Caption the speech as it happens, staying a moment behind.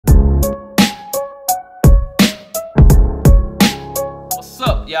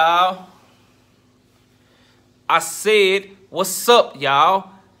y'all? I said, what's up, y'all?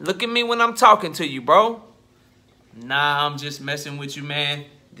 Look at me when I'm talking to you, bro. Nah, I'm just messing with you, man.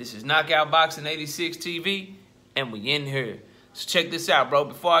 This is Knockout Boxing 86 TV, and we in here. So check this out, bro.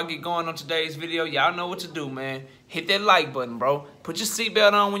 Before I get going on today's video, y'all know what to do, man. Hit that like button, bro. Put your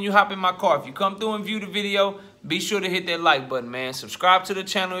seatbelt on when you hop in my car. If you come through and view the video, be sure to hit that like button, man. Subscribe to the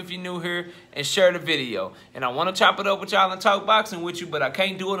channel if you're new here, and share the video. And I want to chop it up with y'all and talk boxing with you, but I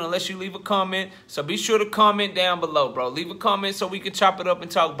can't do it unless you leave a comment. So be sure to comment down below, bro. Leave a comment so we can chop it up and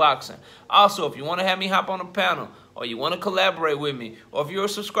talk boxing. Also, if you want to have me hop on the panel, or you want to collaborate with me, or if you're a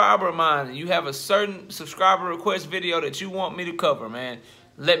subscriber of mine and you have a certain subscriber request video that you want me to cover, man,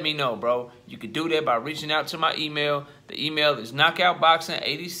 let me know, bro. You can do that by reaching out to my email. The email is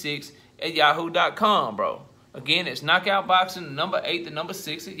knockoutboxing86@yahoo.com, bro. Again, it's knockoutboxing, number 8, the number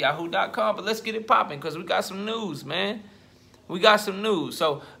 6 at yahoo.com. But let's get it popping because we got some news, man. We got some news.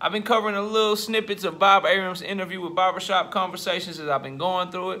 So I've been covering a little snippets of Bob Arum's interview with Barbershop Conversations as I've been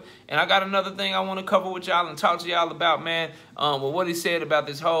going through it. And I got another thing I want to cover with y'all and talk to y'all about, man, with what he said about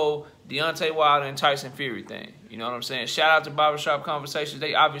this whole Deontay Wilder and Tyson Fury thing. You know what I'm saying? Shout out to Barbershop Conversations.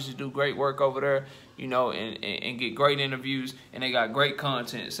 They obviously do great work over there, you know, and get great interviews, and they got great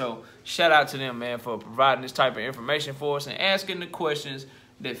content. So shout out to them, man, for providing this type of information for us and asking the questions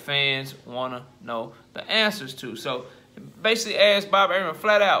that fans want to know the answers to. So basically asked Bob Arum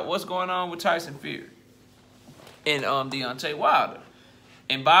flat out what's going on with Tyson Fury and Deontay Wilder.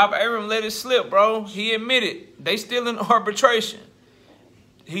 And Bob Arum let it slip, bro. He admitted they still in arbitration.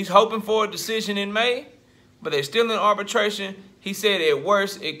 He's hoping for a decision in May, but they're still in arbitration. He said at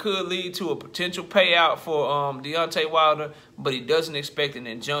worst it could lead to a potential payout for Deontay Wilder, but he doesn't expect an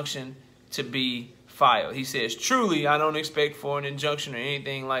injunction to be filed. He says, truly, I don't expect for an injunction or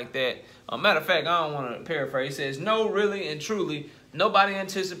anything like that. Matter of fact, I don't want to paraphrase. He says, no, really and truly, nobody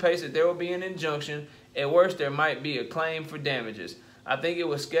anticipates that there will be an injunction. At worst, there might be a claim for damages. I think it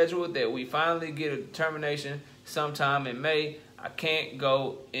was scheduled that we finally get a determination sometime in May. I can't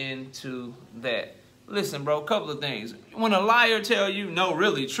go into that. Listen, bro, a couple of things. When a liar tell you, no,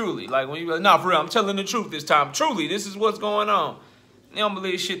 really, truly, like when you're like, nah, for real, I'm telling the truth this time. Truly, this is what's going on. They don't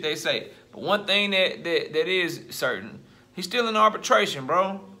believe shit they say. But one thing that is certain, he's still in arbitration,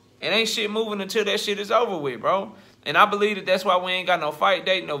 bro. And ain't shit moving until that shit is over with, bro. And I believe that that's why we ain't got no fight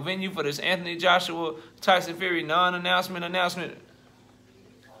date, no venue for this Anthony Joshua, Tyson Fury announcement.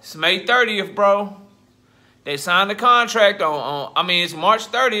 It's May 30th, bro. They signed the contract it's March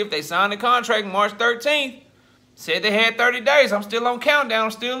 30th. They signed the contract March 13th. Said they had 30 days. I'm still on countdown.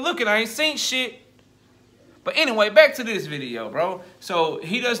 I'm still looking. I ain't seen shit. But anyway, back to this video, bro. So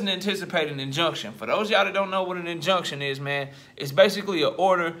he doesn't anticipate an injunction. For those of y'all that don't know what an injunction is, man, it's basically an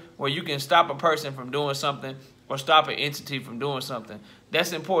order where you can stop a person from doing something or stop an entity from doing something.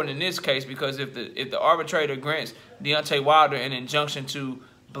 That's important in this case because if the arbitrator grants Deontay Wilder an injunction to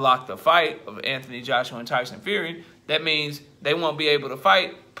block the fight of Anthony Joshua and Tyson Fury, that means they won't be able to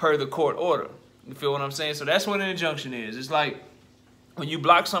fight per the court order. You feel what I'm saying? So that's what an injunction is. It's like when you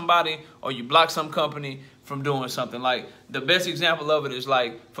block somebody or you block some company from doing something. Like the best example of it is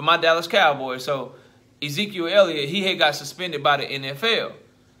like for my Dallas Cowboys. So Ezekiel Elliott, he had got suspended by the NFL,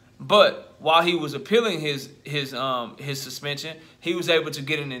 but while he was appealing his suspension, he was able to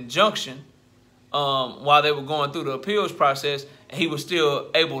get an injunction while they were going through the appeals process, and he was still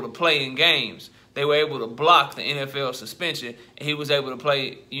able to play in games. They were able to block the NFL suspension, and he was able to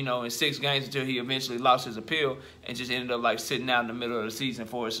play, you know, in 6 games until he eventually lost his appeal and just ended up like sitting out in the middle of the season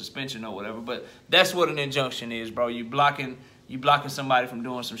for a suspension or whatever. But that's what an injunction is, bro. You blocking somebody from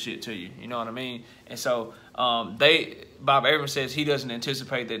doing some shit to you. You know what I mean? And so Bob Arum says he doesn't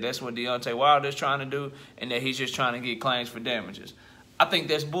anticipate that that's what Deontay Wilder is trying to do, and that he's just trying to get claims for damages. I think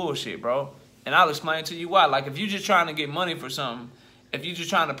that's bullshit, bro. And I'll explain to you why. Like if you're just trying to get money for something, if you're just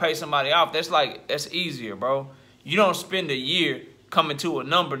trying to pay somebody off, that's easier, bro. You don't spend a year coming to a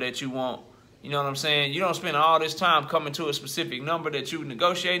number that you want. You know what I'm saying? You don't spend all this time coming to a specific number that you're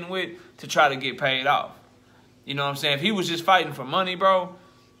negotiating with to try to get paid off. You know what I'm saying? If he was just fighting for money, bro,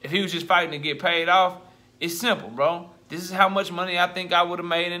 if he was just fighting to get paid off, it's simple, bro. This is how much money I think I would have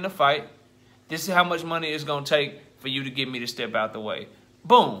made in the fight. This is how much money it's going to take for you to get me to step out the way.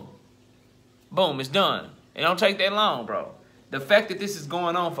 Boom. Boom, it's done. It don't take that long, bro. The fact that this is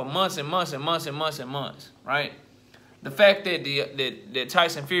going on for months and months and months and months and months, right? The fact that that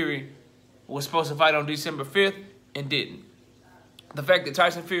Tyson Fury was supposed to fight on December 5th and didn't. The fact that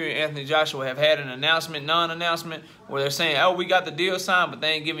Tyson Fury and Anthony Joshua have had an announcement, non-announcement, where they're saying, oh, we got the deal signed, but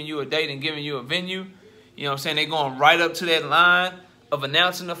they ain't giving you a date and giving you a venue. You know what I'm saying? They're going right up to that line of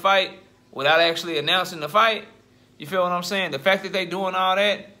announcing the fight without actually announcing the fight. You feel what I'm saying? The fact that they doing all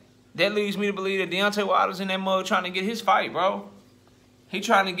that, that leads me to believe that Deontay Wilder's in that mug trying to get his fight, bro. He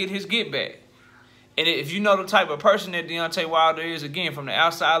trying to get his get back. And if you know the type of person that Deontay Wilder is, again, from the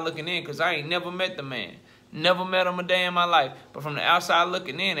outside looking in, because I ain't never met the man. Never met him a day in my life. But from the outside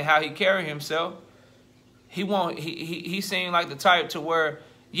looking in and how he carry himself, he seemed like the type to where,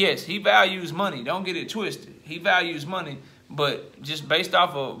 yes, he values money. Don't get it twisted. He values money. But just based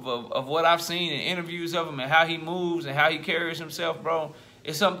off of what I've seen in interviews of him and how he moves and how he carries himself, bro,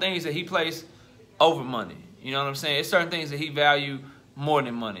 it's some things that he plays over money. You know what I'm saying? It's certain things that he value more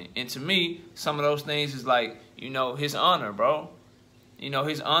than money. And to me, some of those things is like, you know, his honor, bro. You know,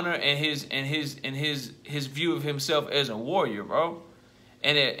 his honor and his view of himself as a warrior, bro.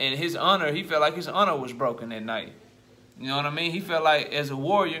 And his honor, he felt like his honor was broken that night. You know what I mean? He felt like as a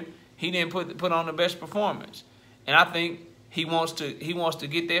warrior, he didn't put on the best performance. And I think he wants to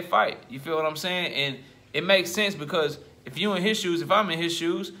get that fight. You feel what I'm saying? And it makes sense because if you in his shoes, if I'm in his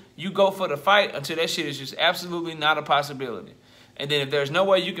shoes, you go for the fight until that shit is just absolutely not a possibility. And then if there's no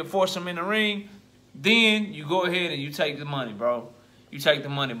way you can force him in the ring, then you go ahead and you take the money, bro. You take the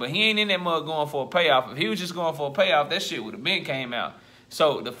money. But he ain't in that mug going for a payoff. If he was just going for a payoff, that shit would have been came out.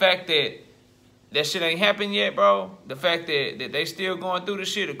 So the fact that that shit ain't happened yet, bro, the fact that they still going through the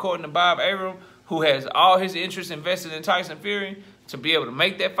shit, according to Bob Arum, who has all his interests invested in Tyson Fury, to be able to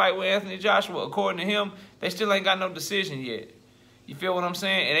make that fight with Anthony Joshua, according to him, they still ain't got no decision yet. You feel what I'm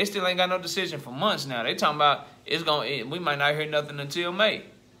saying? And they still ain't got no decision for months now. They talking about we might not hear nothing until May.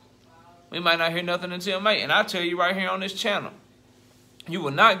 We might not hear nothing until May. And I tell you right here on this channel, you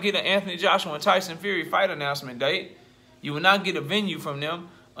will not get an Anthony Joshua and Tyson Fury fight announcement date. You will not get a venue from them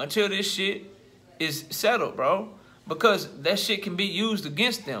until this shit is settled, bro. Because that shit can be used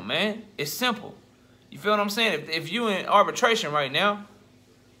against them, man. It's simple. You feel what I'm saying? If you in arbitration right now,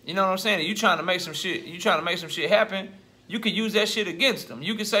 you know what I'm saying? And you trying to make some shit happen, you could use that shit against them.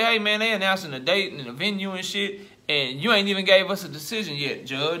 You could say, hey, man, they announcing a date and a venue and shit, and you ain't even gave us a decision yet,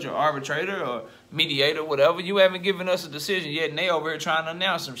 judge or arbitrator or mediator, whatever. You haven't given us a decision yet, and they over here trying to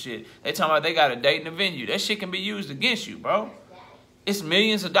announce some shit. They talking about they got a date and a venue. That shit can be used against you, bro. It's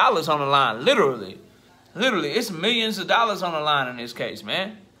millions of dollars on the line, literally. Literally, it's millions of dollars on the line in this case,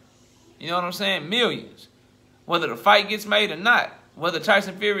 man. You know what I'm saying? Millions. Whether the fight gets made or not, whether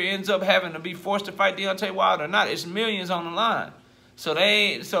Tyson Fury ends up having to be forced to fight Deontay Wilder or not, it's millions on the line. So they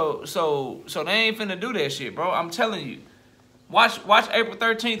ain't so they ain't finna do that shit, bro. I'm telling you. Watch April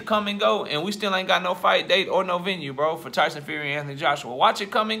 13th come and go, and we still ain't got no fight date or no venue, bro, for Tyson Fury and Anthony Joshua. Watch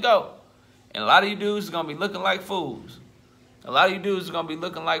it come and go. And a lot of you dudes are gonna be looking like fools. A lot of you dudes are gonna be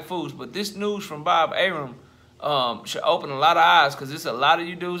looking like fools. But this news from Bob Arum should open a lot of eyes, because there's a lot of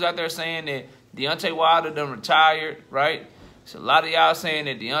you dudes out there saying that Deontay Wilder done retired, right? There's a lot of y'all saying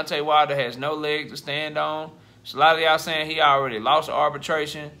that Deontay Wilder has no leg to stand on. There's a lot of y'all saying he already lost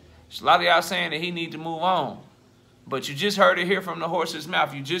arbitration. There's a lot of y'all saying that he need to move on. But you just heard it here from the horse's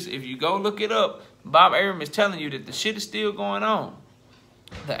mouth. If you go look it up, Bob Arum is telling you that the shit is still going on.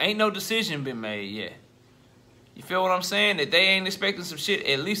 There ain't no decision been made yet. You feel what I'm saying? That they ain't expecting some shit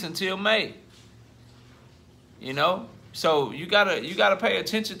at least until May. You know? So you gotta pay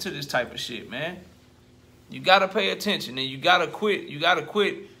attention to this type of shit, man. You gotta pay attention, and you gotta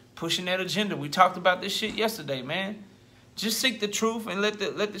quit pushing that agenda. We talked about this shit yesterday, man. Just seek the truth and let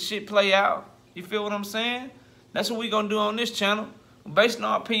the shit play out. You feel what I'm saying? That's what we gonna do on this channel. We're basing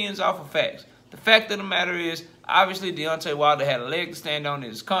our opinions off of facts. The fact of the matter is, obviously Deontay Wilder had a leg to stand on in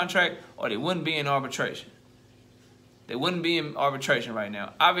his contract, or they wouldn't be in arbitration. They wouldn't be in arbitration right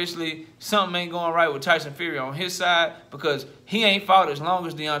now. Obviously, something ain't going right with Tyson Fury on his side, because he ain't fought as long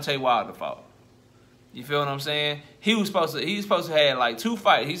as Deontay Wilder fought. You feel what I'm saying? He was supposed to have like 2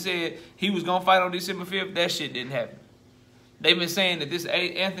 fights. He said he was gonna fight on December 5th. That shit didn't happen. They've been saying that this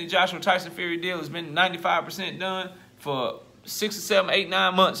Anthony Joshua Tyson Fury deal has been 95% done for 6 or 7, 8,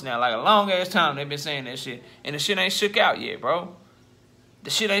 9 months now. Like a long ass time they've been saying that shit. And the shit ain't shook out yet, bro.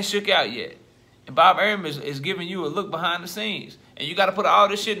 The shit ain't shook out yet. And Bob Arum is giving you a look behind the scenes. And you got to put all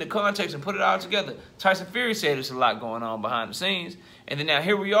this shit in the context and put it all together. Tyson Fury said there's a lot going on behind the scenes. And then now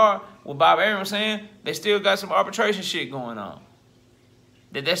here we are with Bob Arum saying they still got some arbitration shit going on.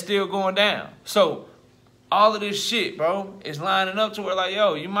 That's still going down. So all of this shit, bro, is lining up to where, like,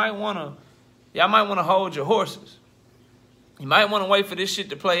 yo, y'all might want to hold your horses. You might want to wait for this shit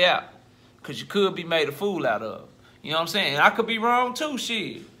to play out, because you could be made a fool out of. You know what I'm saying? And I could be wrong too,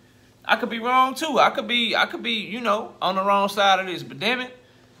 shit. I could be wrong too. I could be, you know, on the wrong side of this. But damn it,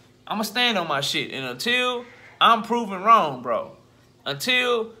 I'm going to stand on my shit. And until I'm proven wrong, bro,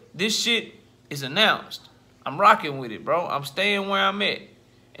 until this shit is announced, I'm rocking with it, bro. I'm staying where I'm at.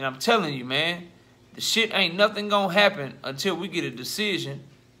 And I'm telling you, man, the shit ain't nothing gonna happen until we get a decision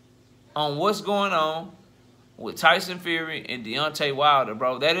on what's going on with Tyson Fury and Deontay Wilder,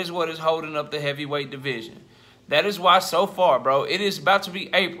 bro. That is what is holding up the heavyweight division. That is why so far, bro, it is about to be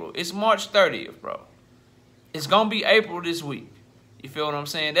April. It's March 30th, bro. It's going to be April this week. You feel what I'm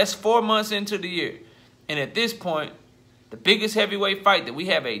saying? That's 4 months into the year. And at this point, the biggest heavyweight fight that we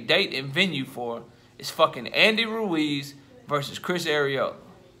have a date and venue for is fucking Andy Ruiz versus Chris Arreola.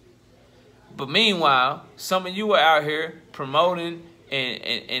 But meanwhile, some of you are out here promoting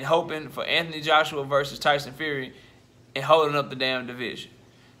and hoping for Anthony Joshua versus Tyson Fury and holding up the damn division.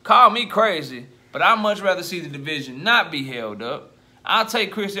 Call me crazy, but I'd much rather see the division not be held up. I'll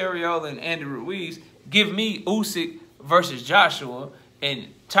take Chris Arreola and Andy Ruiz. Give me Usyk versus Joshua and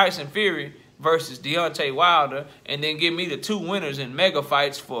Tyson Fury versus Deontay Wilder, and then give me the 2 winners in mega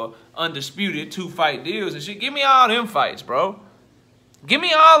fights for undisputed 2-fight deals and shit. Give me all them fights, bro. Give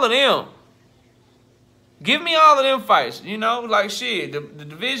me all of them. Give me all of them fights. You know, like shit. The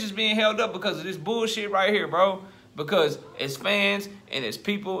division's being held up because of this bullshit right here, bro. Because as fans and as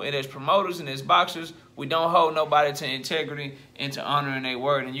people and as promoters and as boxers, we don't hold nobody to integrity and to honoring their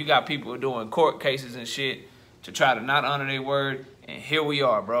word. And you got people doing court cases and shit to try to not honor their word. And here we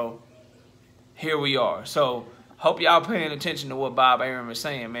are, bro. Here we are. So, hope y'all paying attention to what Bob Arum is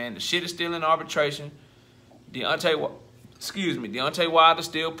saying, man. The shit is still in arbitration. Deontay Wilder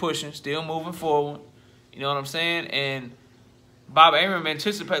still pushing, still moving forward. You know what I'm saying? And Bob Arum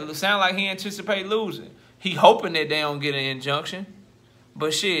sound like he anticipate losing. He hoping that they don't get an injunction.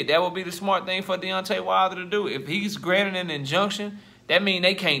 But shit, that would be the smart thing for Deontay Wilder to do. If he's granted an injunction, that mean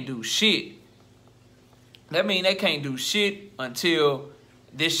they can't do shit. That mean they can't do shit until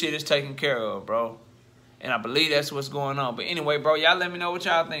this shit is taken care of, bro. And I believe that's what's going on. But anyway, bro, y'all let me know what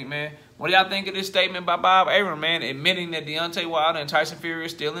y'all think, man. What do y'all think of this statement by Bob Arum, man, admitting that Deontay Wilder and Tyson Fury are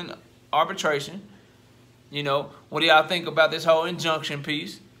still in arbitration? You know, what do y'all think about this whole injunction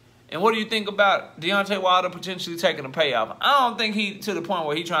piece? And what do you think about Deontay Wilder potentially taking a payoff? I don't think he to the point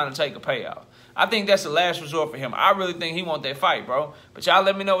where he's trying to take a payoff. I think that's the last resort for him. I really think he want that fight, bro. But y'all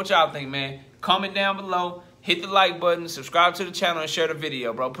let me know what y'all think, man. Comment down below. Hit the like button, subscribe to the channel, and share the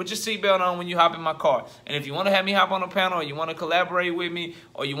video, bro. Put your seatbelt on when you hop in my car. And if you want to have me hop on a panel, or you want to collaborate with me,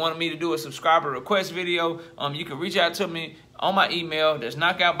 or you want me to do a subscriber request video, you can reach out to me on my email. That's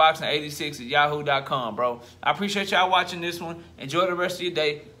knockoutboxing86@yahoo.com, bro. I appreciate y'all watching this one. Enjoy the rest of your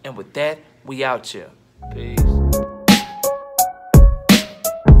day. And with that, we out here. Peace.